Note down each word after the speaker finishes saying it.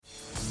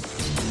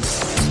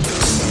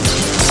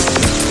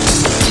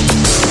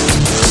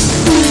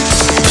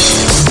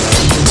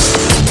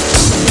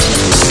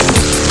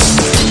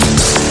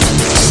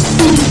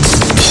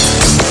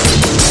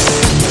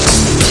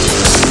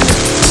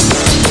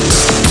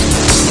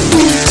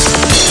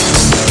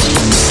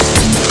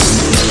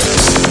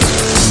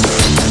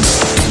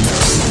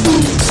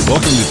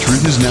Welcome to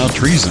Truth is Now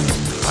Treason.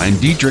 I'm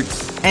Dietrich.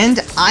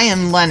 And I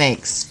am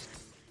Lennox.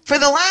 For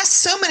the last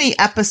so many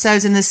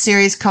episodes in this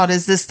series called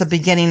Is This the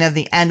Beginning of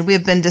the End, we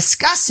have been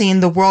discussing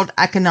the World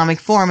Economic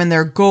Forum and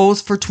their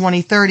goals for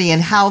 2030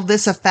 and how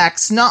this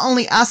affects not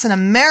only us in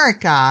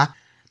America,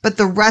 but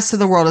the rest of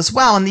the world as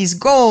well. And these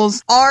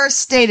goals are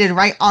stated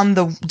right on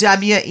the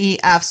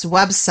WEF's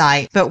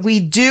website, but we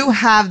do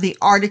have the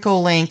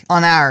article link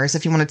on ours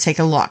if you want to take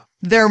a look.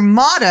 Their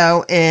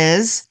motto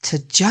is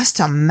to just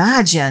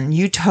imagine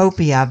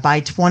utopia by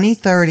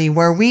 2030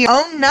 where we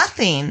own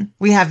nothing.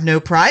 We have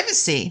no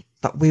privacy,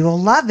 but we will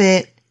love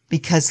it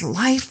because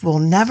life will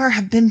never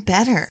have been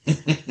better.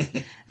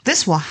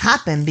 This will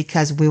happen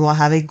because we will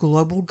have a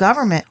global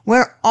government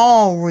where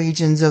all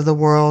regions of the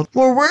world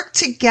will work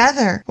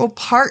together, will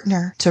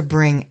partner to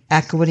bring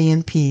equity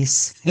and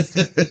peace.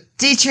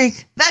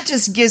 Dietrich, that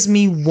just gives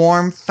me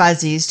warm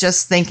fuzzies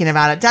just thinking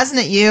about it, doesn't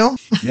it you?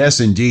 Yes,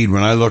 indeed.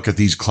 When I look at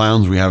these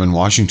clowns we have in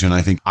Washington,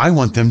 I think I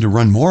want them to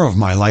run more of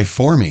my life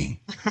for me.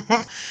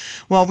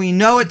 Well, we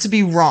know it to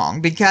be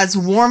wrong because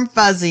warm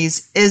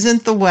fuzzies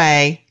isn't the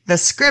way the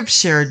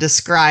scripture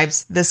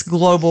describes this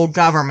global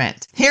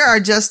government. Here are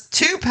just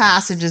two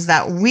passages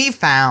that we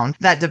found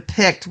that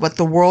depict what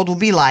the world will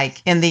be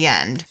like in the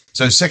end.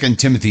 So 2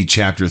 Timothy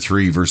chapter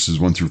 3, verses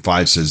 1 through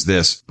 5 says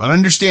this, "But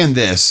understand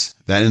this,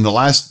 that in the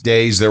last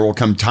days there will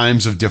come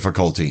times of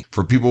difficulty,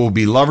 for people will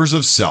be lovers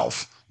of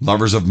self,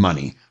 lovers of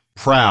money,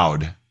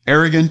 proud,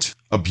 arrogant,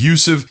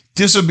 abusive,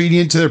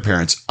 disobedient to their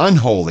parents,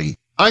 unholy,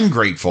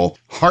 ungrateful,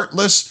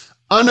 heartless,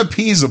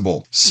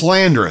 unappeasable,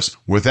 slanderous,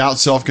 without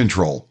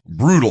self-control,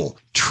 brutal,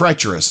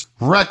 treacherous,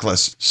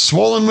 reckless,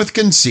 swollen with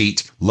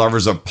conceit,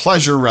 lovers of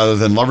pleasure rather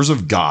than lovers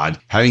of God,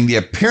 having the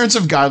appearance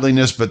of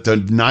godliness but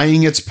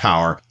denying its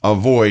power.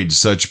 Avoid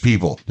such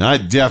people." Now,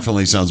 that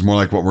definitely sounds more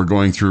like what we're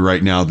going through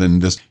right now than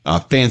this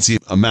fancy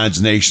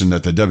imagination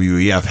that the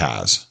WEF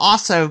has.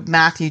 Also,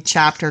 Matthew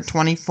chapter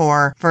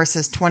 24,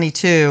 verses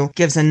 22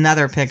 gives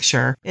another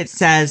picture. It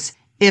says,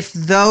 if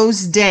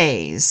those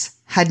days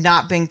had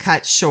not been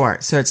cut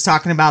short. So it's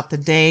talking about the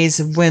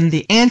days when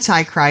the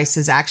Antichrist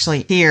is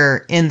actually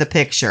here in the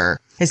picture.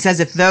 It says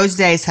if those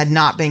days had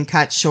not been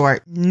cut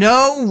short,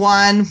 no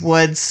one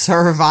would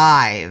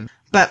survive.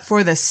 But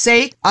for the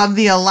sake of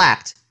the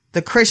elect,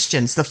 the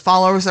Christians, the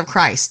followers of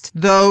Christ,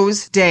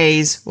 those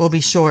days will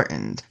be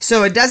shortened.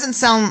 So it doesn't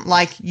sound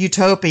like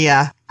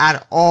utopia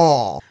at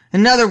all.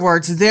 In other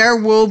words, there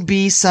will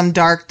be some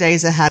dark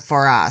days ahead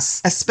for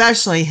us,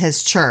 especially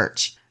his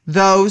church,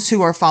 those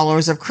who are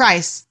followers of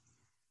Christ.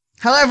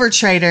 However,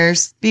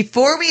 traders,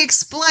 before we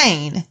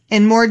explain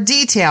in more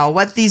detail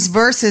what these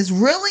verses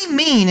really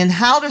mean and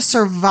how to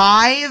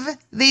survive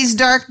these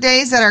dark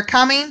days that are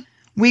coming,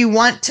 we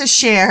want to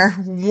share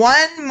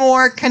one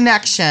more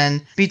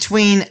connection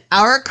between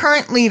our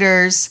current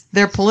leaders,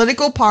 their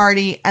political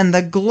party, and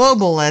the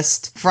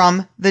globalists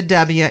from the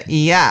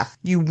WEF.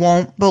 You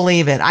won't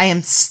believe it. I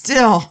am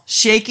still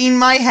shaking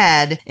my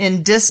head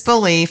in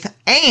disbelief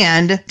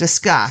and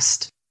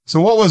disgust. So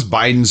what was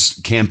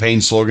Biden's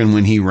campaign slogan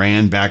when he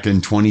ran back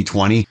in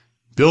 2020?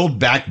 Build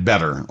back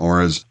better,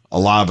 or as a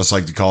lot of us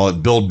like to call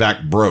it, build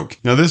back broke.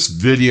 Now, this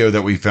video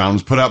that we found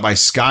was put out by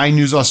Sky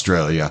News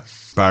Australia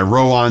by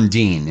Rowan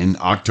Dean in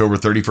October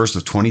 31st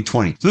of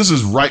 2020. So this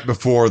is right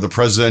before the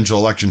presidential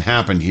election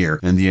happened here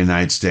in the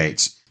United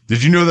States.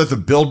 Did you know that the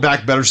Build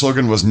Back Better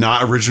slogan was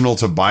not original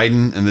to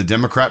Biden and the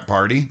Democrat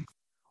Party?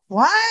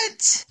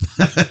 What?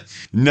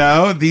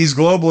 No, these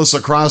globalists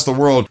across the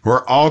world who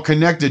are all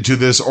connected to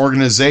this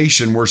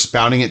organization were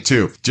spouting it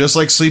too. Just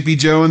like Sleepy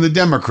Joe and the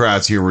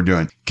Democrats here were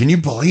doing. Can you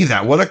believe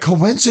that? What a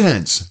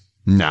coincidence.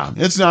 No,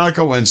 it's not a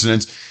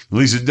coincidence. At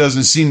least it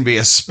doesn't seem to be,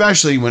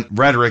 especially when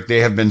rhetoric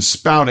they have been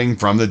spouting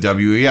from the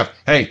WEF.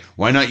 Hey,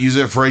 why not use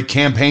it for a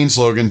campaign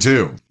slogan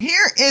too?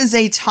 Here is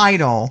a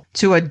title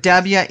to a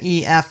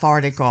WEF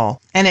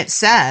article, and it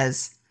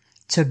says,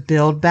 to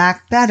build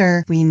back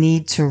better, we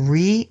need to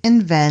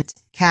reinvent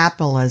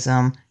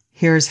capitalism.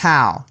 Here's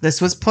how.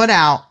 This was put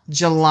out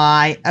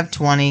July of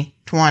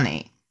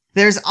 2020.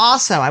 There's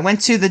also, I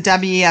went to the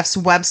WEF's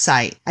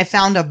website. I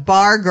found a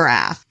bar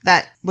graph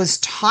that was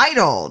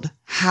titled,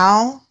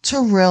 How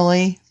to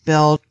Really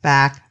Build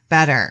Back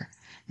Better.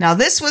 Now,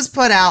 this was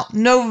put out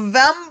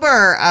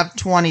November of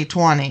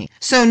 2020.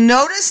 So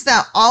notice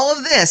that all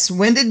of this,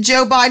 when did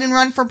Joe Biden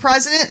run for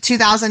president?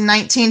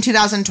 2019,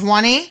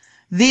 2020?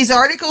 These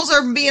articles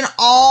are being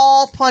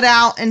all put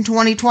out in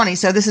 2020.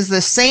 So this is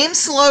the same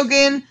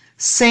slogan,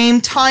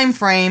 same time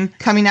frame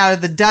coming out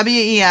of the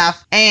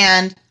WEF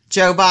and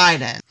Joe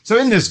Biden. So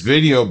in this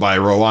video by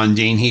Rowan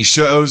Dean, he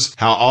shows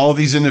how all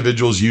these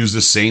individuals use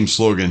the same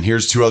slogan.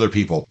 Here's two other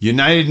people.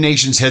 United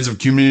Nations Heads of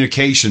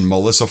Communication,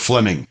 Melissa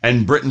Fleming,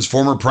 and Britain's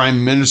former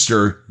Prime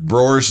Minister,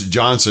 Boris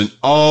Johnson,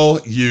 all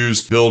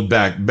use Build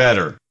Back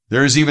Better.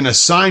 There is even a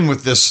sign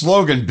with this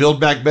slogan, Build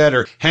Back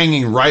Better,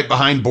 hanging right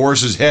behind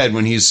Boris's head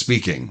when he's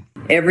speaking.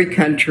 Every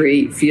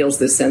country feels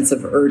this sense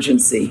of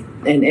urgency,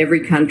 and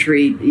every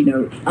country,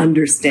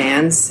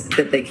 understands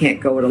that they can't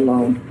go it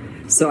alone.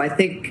 So I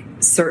think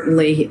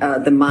Certainly,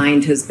 the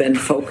mind has been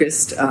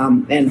focused,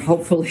 and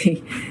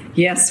hopefully,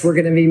 yes, we're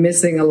going to be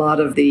missing a lot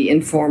of the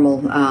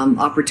informal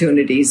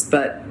opportunities,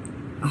 but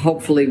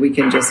hopefully we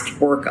can just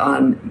work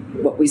on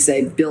what we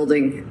say,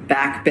 building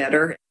back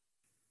better.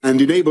 And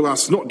enable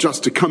us not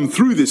just to come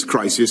through this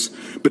crisis,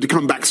 but to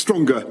come back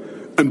stronger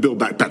and build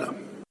back better.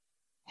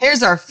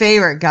 Here's our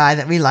favorite guy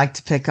that we like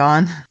to pick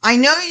on. I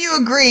know you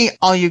agree,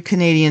 all you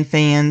Canadian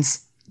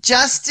fans.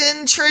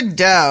 Justin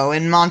Trudeau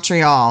in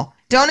Montreal.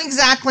 Don't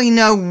exactly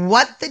know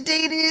what the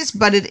date is,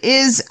 but it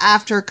is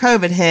after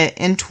COVID hit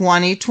in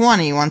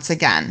 2020 once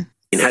again.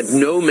 It had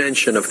no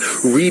mention of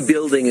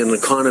rebuilding an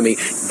economy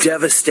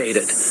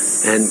devastated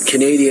and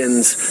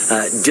Canadians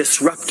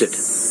disrupted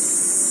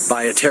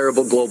by a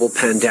terrible global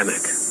pandemic.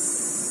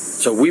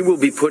 So we will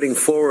be putting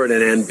forward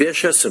an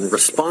ambitious and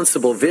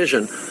responsible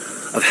vision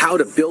of how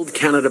to build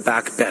Canada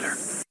back better.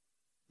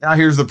 Now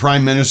here's the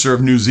Prime Minister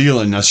of New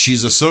Zealand. Now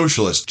she's a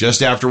socialist,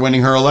 just after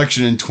winning her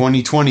election in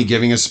 2020,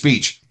 giving a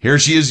speech. Here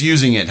she is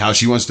using it, how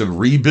she wants to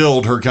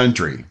rebuild her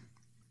country.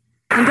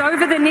 And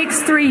over the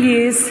next 3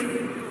 years,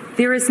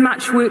 there is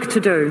much work to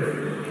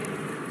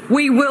do.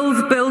 We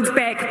will build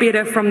back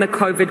better from the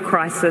COVID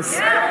crisis.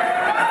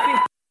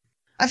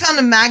 I found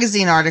a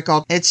magazine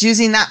article. It's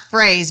using that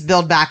phrase,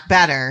 build back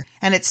better,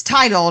 and it's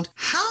titled,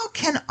 How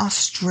Can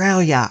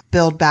Australia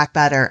Build Back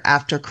Better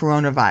After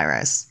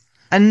Coronavirus?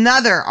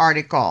 Another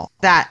article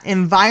that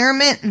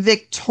Environment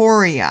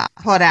Victoria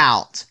put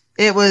out.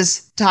 It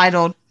was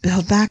titled,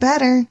 Build Back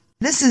Better.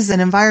 This is an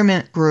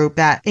environment group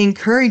that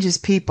encourages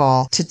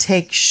people to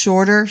take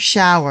shorter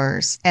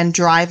showers and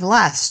drive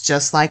less,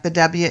 just like the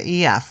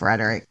WEF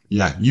rhetoric.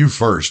 Yeah, you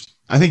first.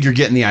 I think you're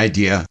getting the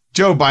idea.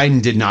 Joe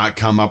Biden did not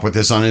come up with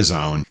this on his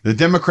own. The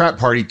Democrat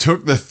Party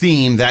took the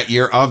theme that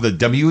year of the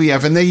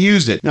WEF and they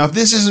used it. Now, if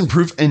this isn't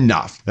proof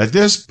enough that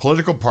this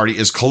political party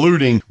is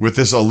colluding with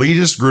this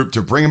elitist group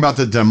to bring about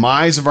the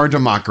demise of our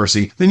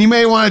democracy, then you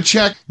may want to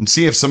check and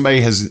see if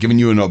somebody has given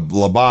you a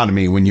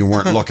lobotomy when you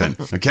weren't looking.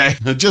 Okay?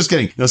 Just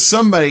kidding. Now,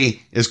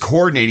 somebody is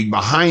coordinating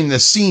behind the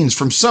scenes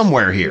from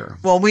somewhere here.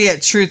 Well, we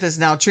at Truth is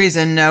Now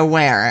Treason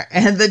nowhere.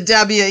 And the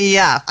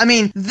WEF. I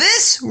mean,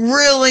 this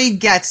really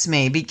gets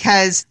me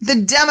because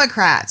the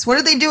Democrats, what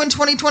did they do in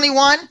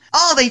 2021?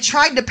 Oh, they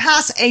tried to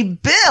pass a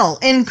bill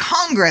in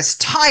Congress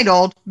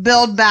titled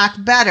Build Back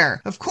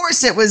Better. Of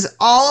course, it was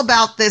all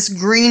about this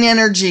green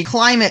energy,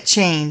 climate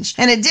change,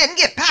 and it didn't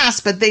get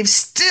passed, but they've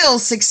still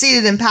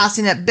succeeded in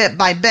passing it bit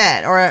by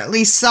bit, or at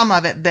least some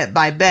of it bit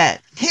by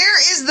bit. Here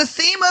is the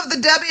theme of the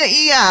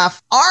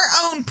WEF. Our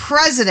own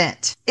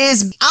president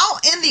is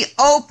out in the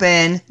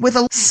open with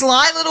a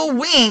sly little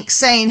wink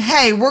saying,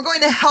 hey, we're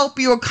going to help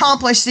you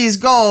accomplish these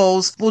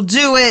goals. We'll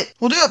do it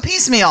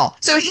piecemeal.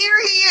 So here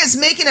he is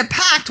making a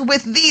pact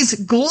with these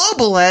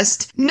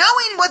globalists,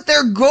 knowing what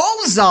their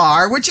goals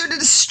are, which are to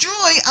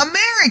destroy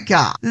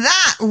America.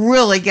 That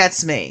really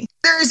gets me.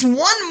 There's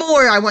one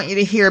more I want you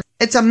to hear.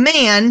 It's a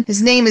man.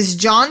 His name is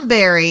John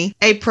Barry,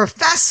 a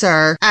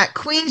professor at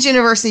Queen's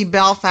University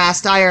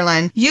Belfast,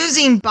 Ireland,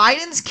 using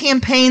Biden's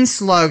campaign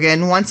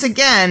slogan once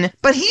again,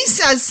 but he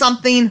says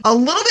something a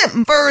little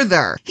bit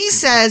further. He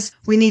says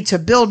we need to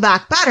build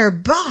back better,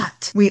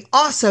 but we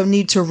also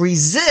need to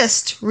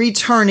resist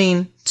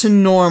returning to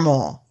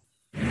normal.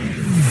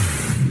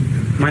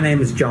 My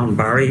name is John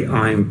Barry.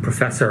 I'm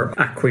professor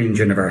at Queen's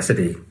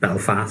University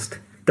Belfast.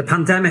 The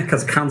pandemic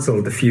has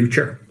cancelled the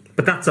future,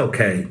 but that's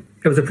okay.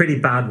 It was a pretty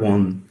bad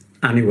one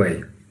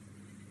anyway.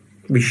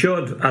 We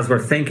should, as we're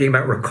thinking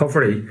about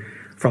recovery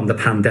from the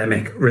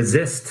pandemic,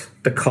 resist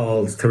the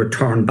calls to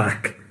return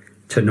back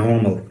to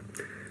normal.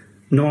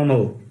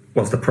 Normal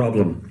was the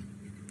problem.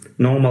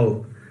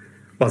 Normal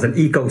was an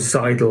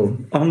ecocidal,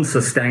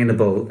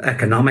 unsustainable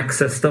economic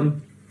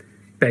system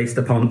based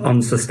upon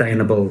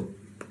unsustainable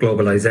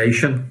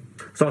globalization.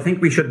 So I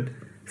think we should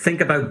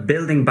think about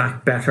building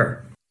back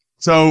better.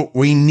 So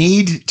we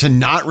need to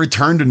not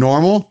return to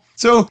normal?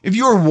 So if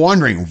you are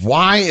wondering,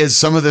 why is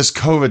some of this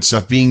COVID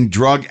stuff being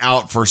drug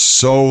out for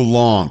so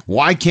long?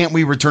 Why can't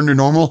we return to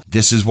normal?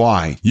 This is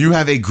why. You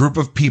have a group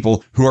of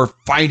people who are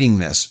fighting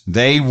this.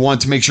 They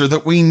want to make sure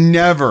that we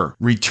never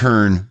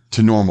return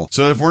to normal.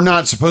 So if we're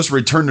not supposed to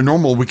return to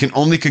normal, we can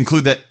only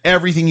conclude that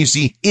everything you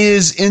see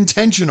is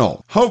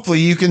intentional. Hopefully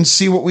you can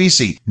see what we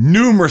see.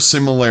 Numerous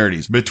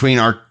similarities between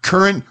our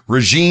current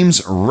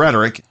regime's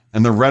rhetoric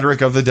and the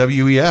rhetoric of the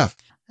WEF.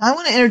 I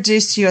want to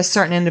introduce to you a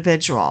certain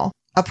individual.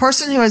 A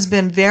person who has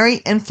been very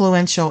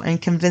influential in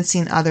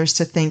convincing others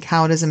to think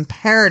how it is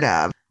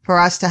imperative for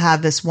us to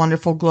have this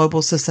wonderful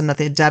global system that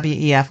the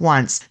WEF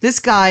wants. This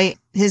guy,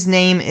 his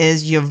name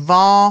is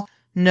Yuval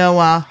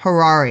Noah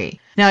Harari.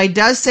 Now, he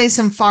does say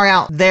some far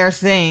out there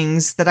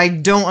things that I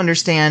don't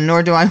understand,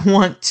 nor do I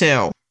want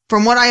to.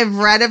 From what I have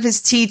read of his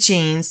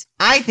teachings,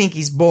 I think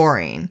he's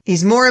boring.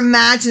 He's more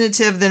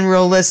imaginative than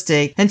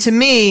realistic. And to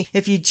me,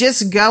 if you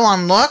just go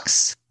on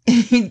looks,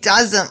 He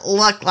doesn't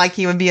look like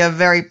he would be a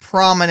very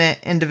prominent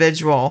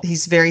individual.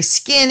 He's very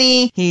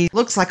skinny. He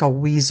looks like a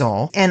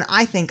weasel. And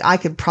I think I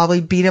could probably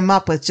beat him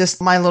up with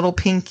just my little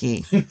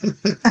pinky.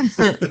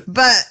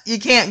 But you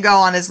can't go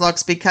on his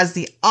looks because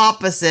the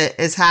opposite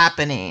is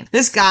happening.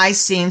 This guy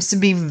seems to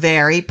be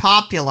very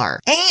popular.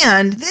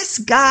 And this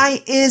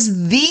guy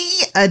is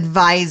the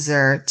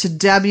advisor to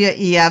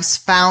WEF's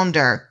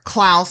founder,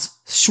 Klaus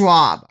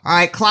Schwab. All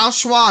right. Klaus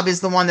Schwab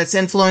is the one that's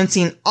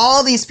influencing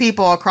all these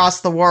people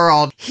across the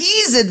world.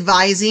 He's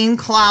advising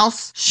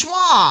Klaus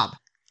Schwab.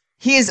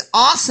 He has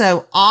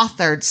also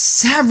authored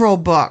several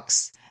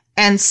books,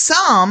 and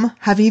some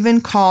have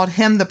even called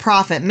him the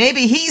prophet.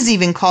 Maybe he's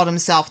even called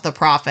himself the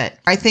prophet.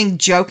 I think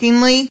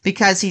jokingly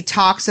because he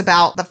talks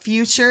about the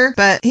future,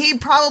 but he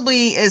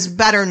probably is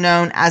better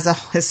known as a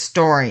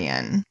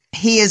historian.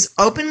 He is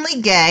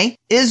openly gay,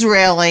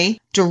 Israeli,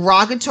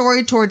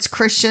 derogatory towards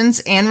Christians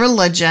and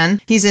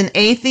religion. He's an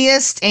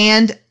atheist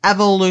and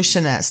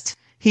evolutionist.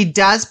 He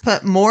does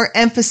put more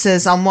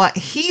emphasis on what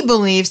he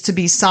believes to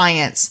be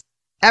science.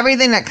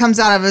 Everything that comes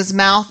out of his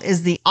mouth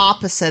is the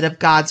opposite of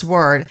God's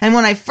word. And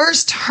when I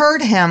first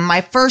heard him,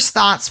 my first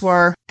thoughts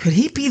were, could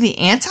he be the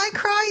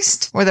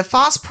Antichrist or the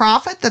false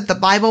prophet that the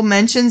Bible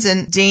mentions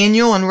in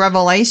Daniel and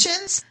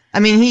Revelations? I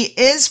mean, he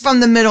is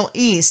from the Middle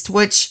East,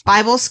 which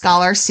Bible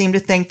scholars seem to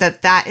think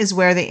that that is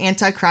where the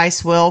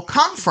Antichrist will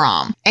come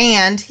from.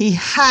 And he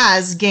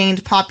has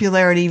gained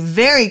popularity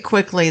very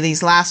quickly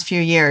these last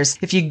few years.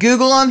 If you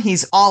Google him,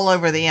 he's all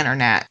over the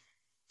internet.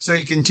 So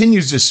he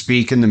continues to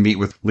speak and to meet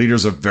with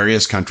leaders of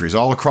various countries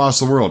all across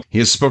the world. He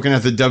has spoken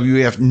at the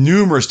WEF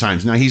numerous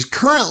times. Now, he's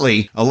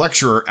currently a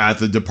lecturer at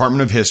the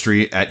Department of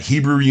History at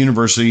Hebrew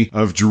University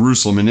of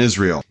Jerusalem in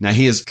Israel. Now,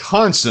 he is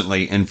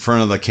constantly in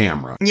front of the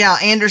camera. Yeah,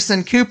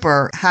 Anderson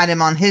Cooper had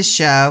him on his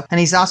show, and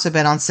he's also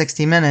been on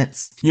 60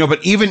 Minutes.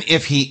 But even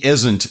if he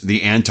isn't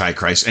the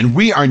Antichrist, and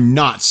we are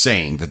not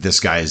saying that this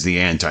guy is the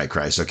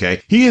Antichrist,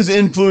 okay? He is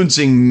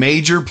influencing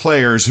major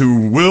players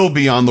who will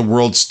be on the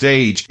world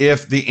stage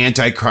if the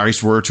Antichrist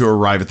were to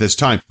arrive at this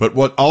time. But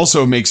what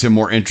also makes him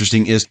more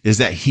interesting is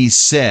that he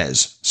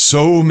says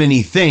so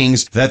many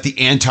things that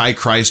the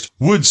Antichrist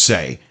would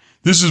say.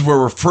 This is where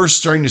we're first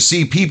starting to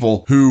see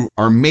people who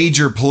are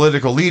major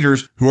political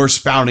leaders who are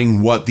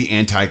spouting what the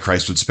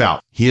Antichrist would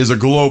spout. He is a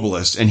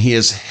globalist, and he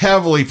is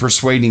heavily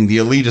persuading the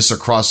elitists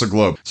across the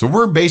globe. So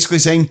we're basically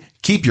saying,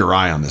 keep your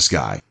eye on this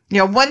guy.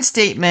 One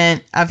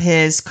statement of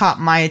his caught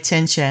my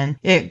attention.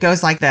 It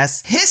goes like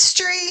this.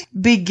 History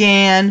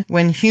began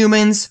when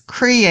humans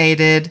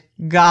created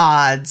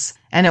gods,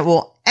 and it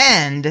will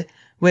end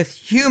with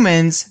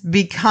humans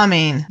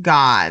becoming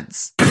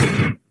gods.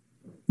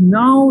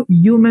 Now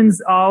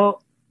humans are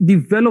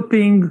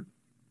developing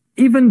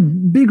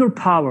even bigger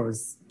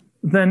powers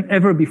than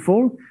ever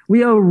before.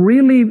 We are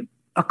really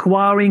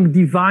acquiring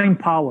divine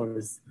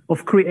powers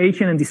of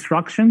creation and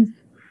destruction.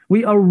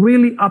 We are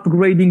really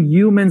upgrading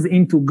humans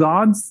into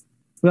gods.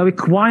 We are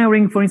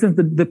acquiring, for instance,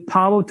 the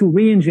power to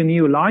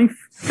re-engineer life.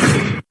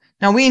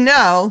 Now we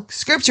know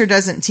Scripture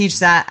doesn't teach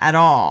that at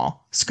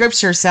all.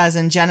 Scripture says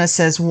in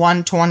Genesis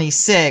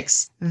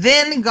 1:26,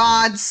 "Then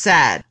God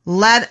said,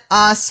 let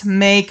us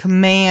make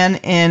man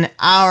in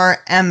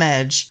our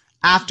image,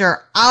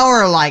 after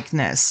our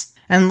likeness,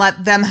 and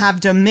let them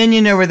have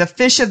dominion over the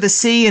fish of the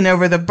sea and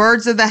over the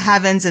birds of the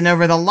heavens and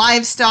over the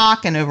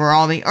livestock and over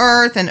all the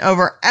earth and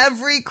over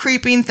every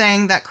creeping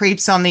thing that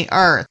creeps on the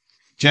earth."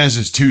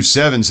 Genesis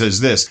 2:7 says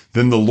this,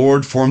 "Then the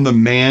Lord formed the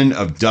man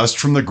of dust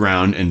from the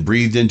ground and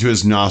breathed into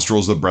his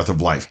nostrils the breath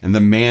of life, and the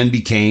man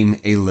became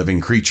a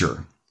living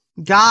creature."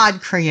 God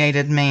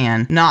created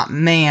man, not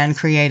man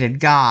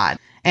created God.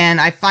 And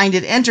I find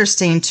it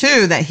interesting,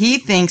 too, that he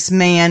thinks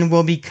man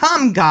will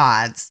become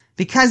gods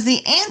because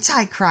the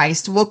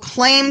Antichrist will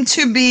claim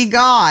to be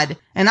God.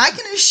 And I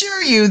can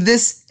assure you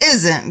this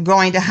isn't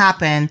going to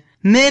happen.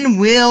 Men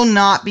will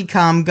not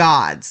become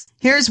gods.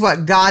 Here's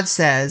what God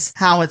says,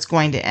 how it's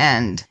going to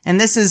end. And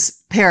this is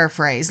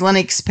paraphrased,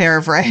 Lennox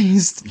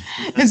paraphrased.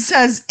 It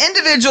says,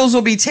 individuals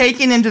will be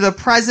taken into the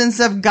presence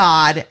of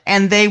God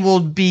and they will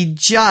be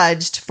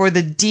judged for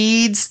the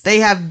deeds they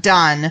have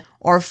done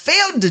or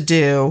failed to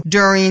do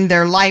during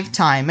their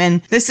lifetime.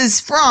 And this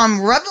is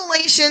from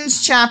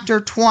Revelations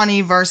chapter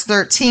 20, verse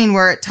 13,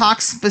 where it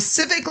talks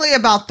specifically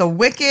about the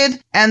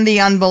wicked and the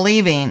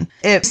unbelieving.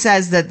 It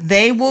says that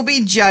they will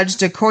be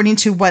judged according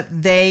to what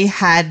they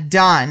had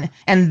done.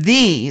 And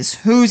these,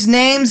 whose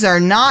names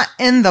are not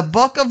in the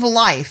book of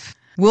life,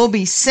 will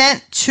be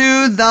sent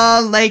to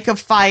the lake of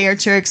fire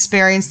to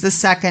experience the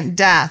second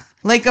death.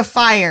 Lake of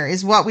fire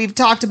is what we've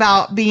talked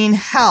about being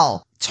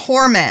hell,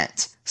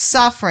 torment,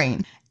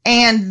 suffering.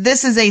 And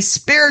this is a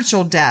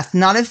spiritual death,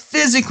 not a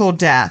physical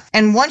death.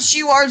 And once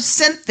you are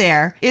sent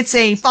there, it's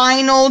a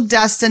final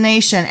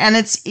destination and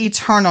it's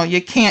eternal.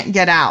 You can't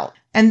get out.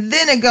 And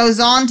then it goes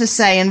on to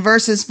say in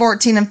verses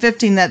 14 and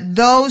 15 that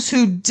those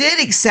who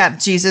did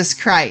accept Jesus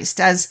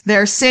Christ as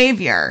their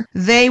Savior,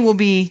 they will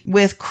be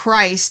with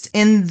Christ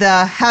in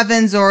the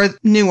heavens or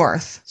new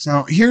earth.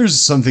 So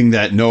here's something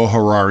that Noah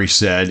Harari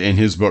said in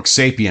his book,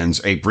 Sapiens,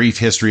 A Brief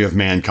History of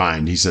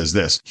Mankind. He says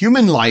this: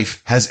 human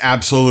life has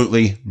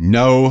absolutely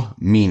no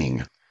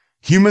meaning.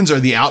 Humans are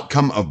the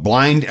outcome of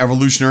blind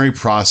evolutionary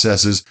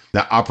processes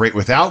that operate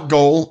without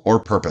goal or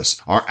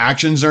purpose. Our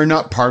actions are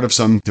not part of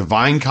some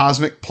divine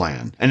cosmic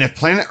plan. And if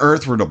planet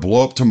Earth were to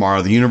blow up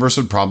tomorrow, the universe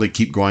would probably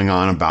keep going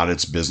on about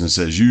its business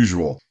as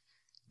usual.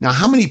 Now,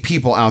 how many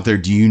people out there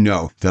do you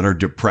know that are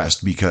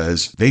depressed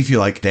because they feel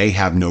like they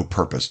have no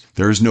purpose?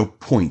 There is no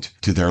point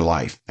to their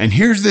life. And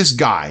here's this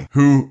guy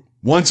who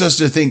wants us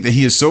to think that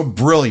he is so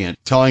brilliant,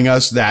 telling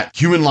us that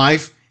human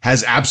life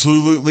has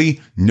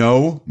absolutely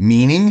no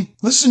meaning.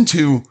 Listen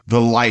to the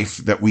life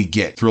that we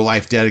get through a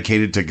life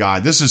dedicated to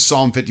God. This is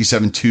Psalm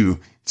 57:2. It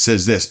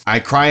says this: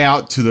 I cry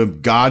out to the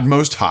God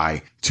Most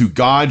High, to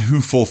God who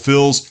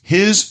fulfills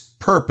his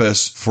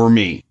purpose for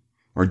me.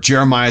 Or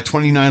Jeremiah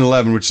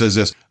 29:11, which says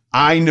this: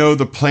 I know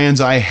the plans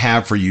I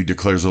have for you,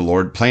 declares the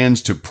Lord,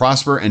 plans to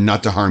prosper and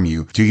not to harm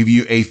you, to give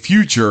you a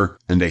future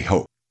and a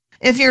hope.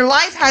 If your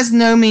life has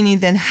no meaning,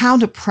 then how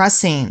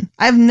depressing.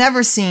 I've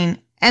never seen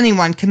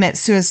anyone commit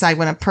suicide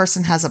when a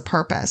person has a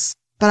purpose.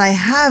 But I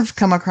have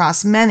come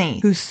across many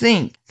who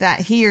think that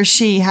he or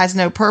she has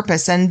no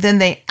purpose, and then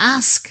they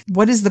ask,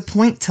 what is the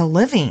point to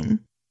living?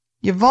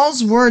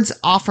 Yuval's words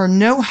offer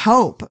no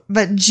hope,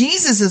 but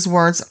Jesus'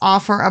 words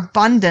offer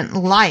abundant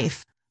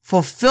life,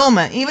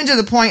 fulfillment, even to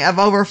the point of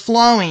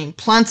overflowing,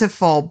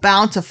 plentiful,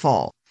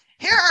 bountiful.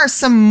 Here are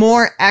some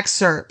more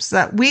excerpts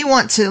that we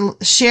want to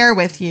share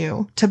with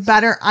you to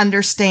better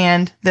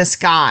understand this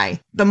guy.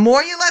 The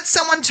more you let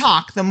someone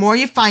talk, the more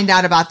you find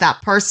out about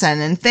that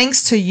person. And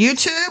thanks to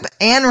YouTube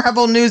and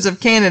Rebel News of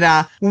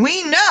Canada,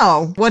 we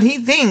know what he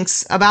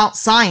thinks about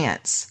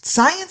science.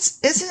 Science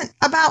isn't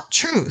about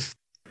truth.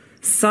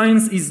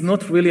 Science is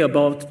not really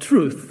about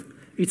truth.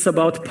 It's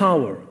about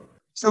power.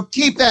 So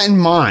keep that in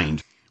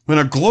mind. When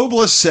a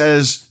globalist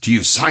says to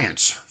you,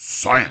 science,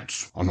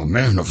 I'm a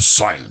man of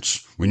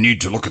science. We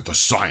need to look at the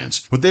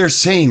science. What they're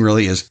saying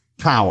really is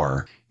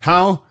power.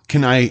 How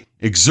can I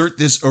exert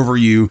this over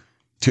you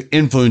to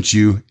influence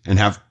you and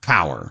have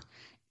power?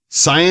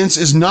 Science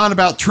is not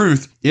about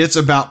truth. It's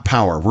about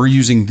power. We're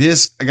using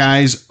this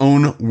guy's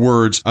own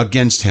words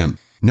against him.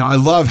 Now, I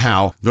love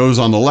how those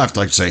on the left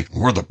like to say,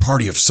 we're the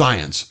party of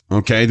science.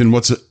 Okay, then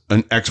what's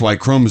an XY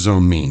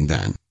chromosome mean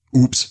then?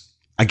 Oops.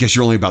 I guess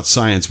you're only about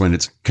science when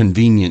it's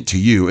convenient to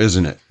you,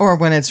 isn't it? Or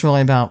when it's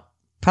really about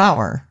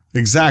power.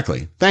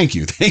 Exactly. Thank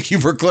you. Thank you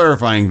for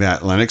clarifying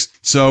that, Lennox.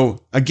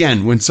 So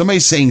again, when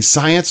somebody's saying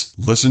science,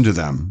 listen to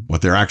them.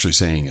 What they're actually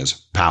saying is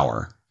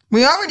power.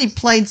 We already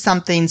played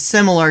something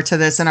similar to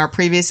this in our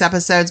previous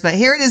episodes, but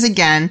here it is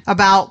again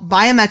about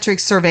biometric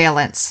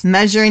surveillance,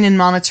 measuring and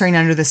monitoring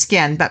under the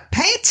skin. But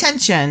pay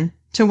attention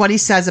to what he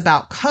says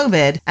about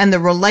COVID and the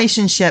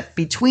relationship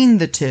between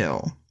the two.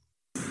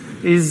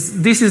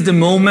 This is the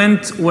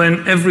moment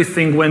when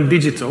everything went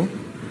digital.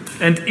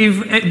 And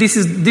if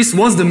this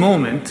was the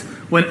moment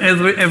when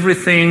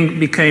everything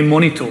became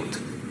monitored,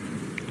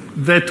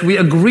 that we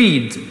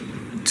agreed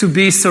to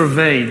be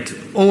surveyed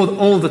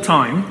all the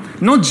time,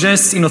 not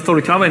just in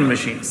authoritarian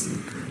regimes,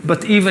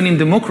 but even in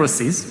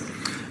democracies.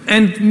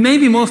 And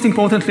maybe most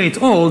importantly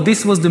at all,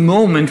 this was the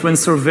moment when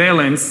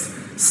surveillance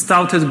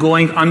started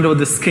going under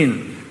the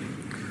skin.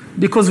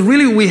 Because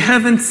really we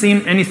haven't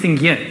seen anything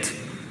yet.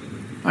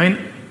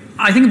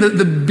 I think that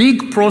the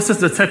big process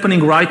that's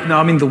happening right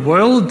now in the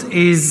world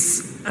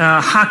is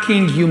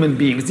hacking human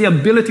beings, the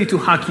ability to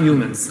hack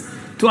humans,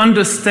 to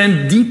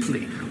understand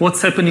deeply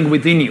what's happening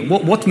within you,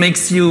 what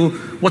makes you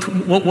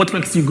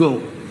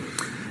go.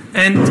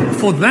 And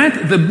for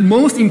that, the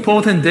most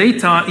important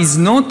data is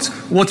not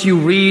what you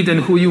read and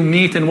who you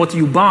meet and what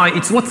you buy,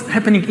 it's what's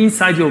happening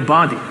inside your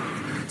body.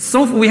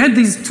 So we had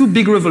these two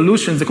big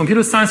revolutions, the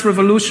computer science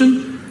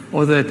revolution,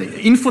 or the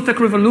infotech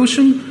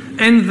revolution,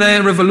 and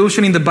the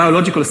revolution in the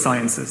biological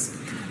sciences.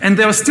 And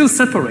they are still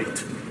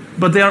separate,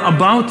 but they are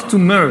about to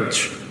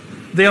merge.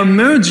 They are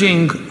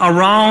merging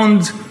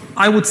around,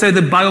 I would say,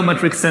 the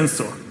biometric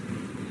sensor.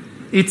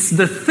 It's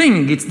the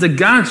thing, it's the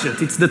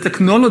gadget, it's the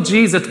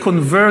technology that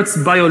converts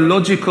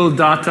biological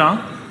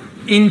data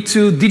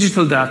into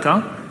digital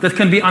data that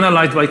can be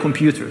analyzed by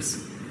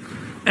computers.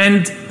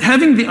 And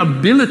having the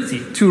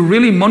ability to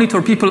really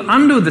monitor people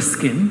under the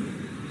skin,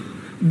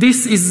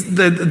 this is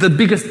the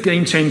biggest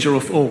game changer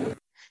of all.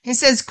 He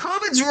says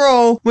COVID's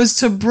role was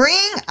to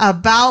bring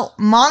about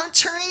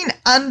monitoring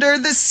under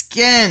the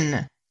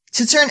skin,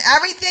 to turn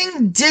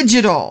everything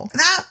digital.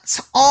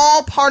 That's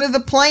all part of the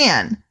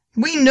plan.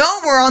 We know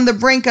we're on the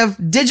brink of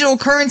digital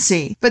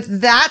currency, but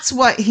that's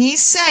what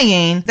he's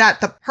saying,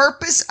 that the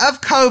purpose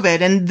of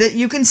COVID, and that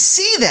you can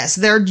see this,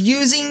 they're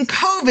using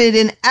COVID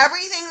in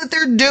everything that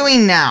they're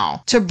doing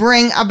now to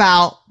bring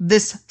about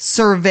this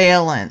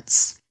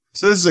surveillance.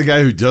 So this is a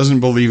guy who doesn't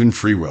believe in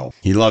free will.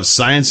 He loves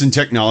science and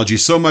technology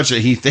so much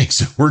that he thinks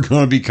that we're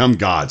going to become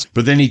gods.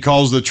 But then he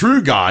calls the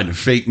true God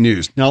fake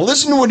news. Now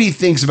listen to what he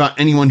thinks about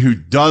anyone who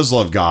does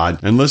love God,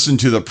 and listen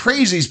to the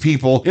praise these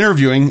people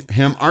interviewing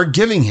him are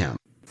giving him.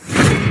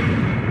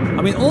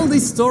 I mean, all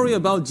this story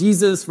about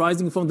Jesus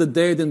rising from the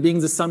dead and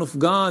being the Son of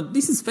God,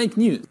 this is fake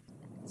news.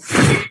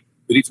 Good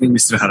evening,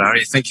 Mr.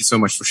 Harari. Thank you so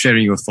much for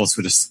sharing your thoughts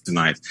with us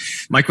tonight.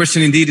 My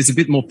question indeed is a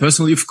bit more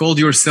personal. You've called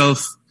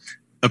yourself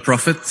a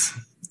prophet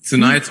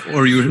tonight,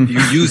 or you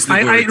use the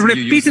word. I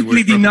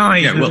repeatedly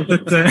denied. Yeah, well.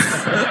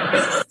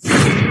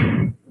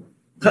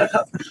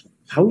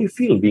 How do you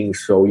feel being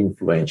so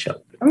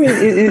influential? I mean,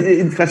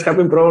 it has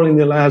happened probably in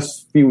the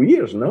last few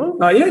years, no?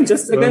 Yeah,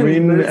 just again. I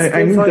mean,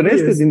 I'm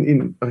interested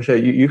in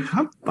you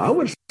have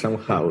power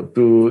somehow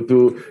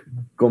to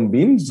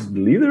convince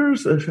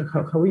leaders.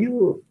 How are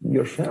you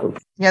yourself?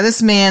 Yeah,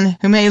 this man,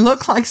 who may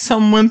look like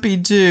some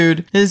wimpy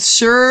dude, is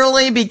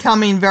surely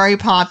becoming very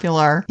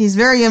popular. He's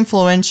very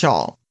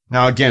influential.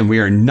 Now, again, we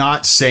are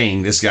not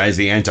saying this guy is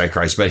the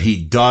Antichrist, but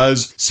he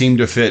does seem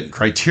to fit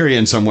criteria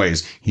in some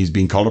ways. He's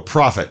being called a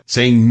prophet,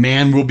 saying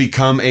man will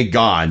become a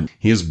god.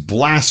 He is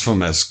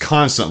blasphemous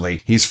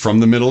constantly. He's from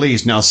the Middle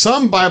East. Now,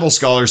 some Bible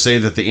scholars say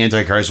that the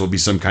Antichrist will be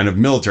some kind of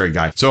military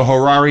guy. So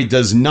Harari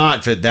does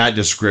not fit that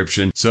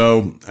description.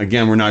 So,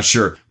 again, we're not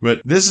sure.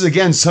 But this is,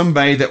 again,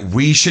 somebody that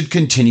we should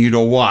continue to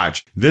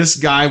watch. This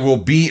guy will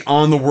be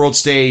on the world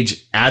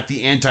stage at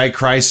the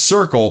Antichrist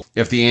circle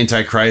if the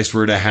Antichrist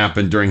were to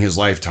happen during his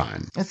lifetime.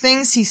 The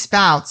things he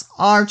spouts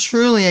are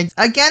truly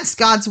against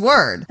God's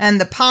word, and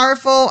the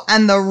powerful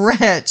and the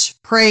rich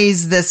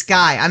praise this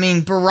guy. I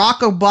mean,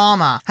 Barack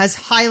Obama has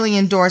highly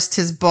endorsed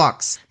his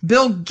books.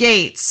 Bill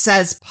Gates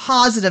says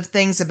positive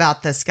things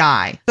about this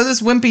guy. So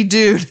this wimpy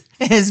dude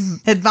is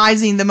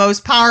advising the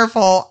most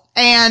powerful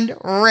and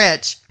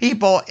rich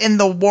people in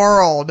the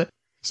world.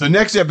 So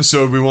next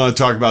episode, we want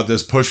to talk about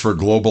this push for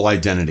global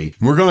identity.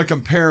 We're going to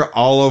compare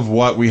all of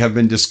what we have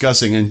been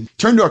discussing and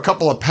turn to a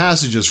couple of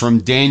passages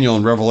from Daniel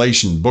and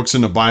Revelation, books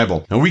in the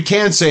Bible. Now, we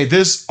can say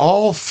this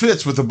all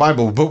fits with the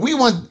Bible, but we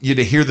want you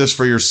to hear this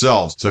for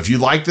yourselves. So if you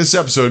like this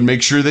episode,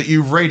 make sure that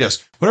you rate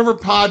us. Whatever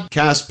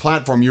podcast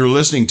platform you're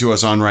listening to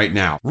us on right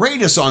now,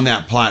 rate us on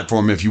that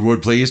platform if you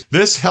would, please.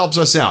 This helps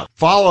us out.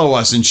 Follow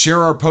us and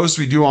share our posts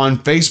we do on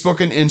Facebook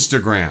and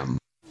Instagram.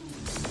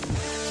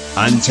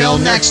 Until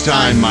next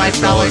time, my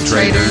fellow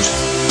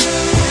traders.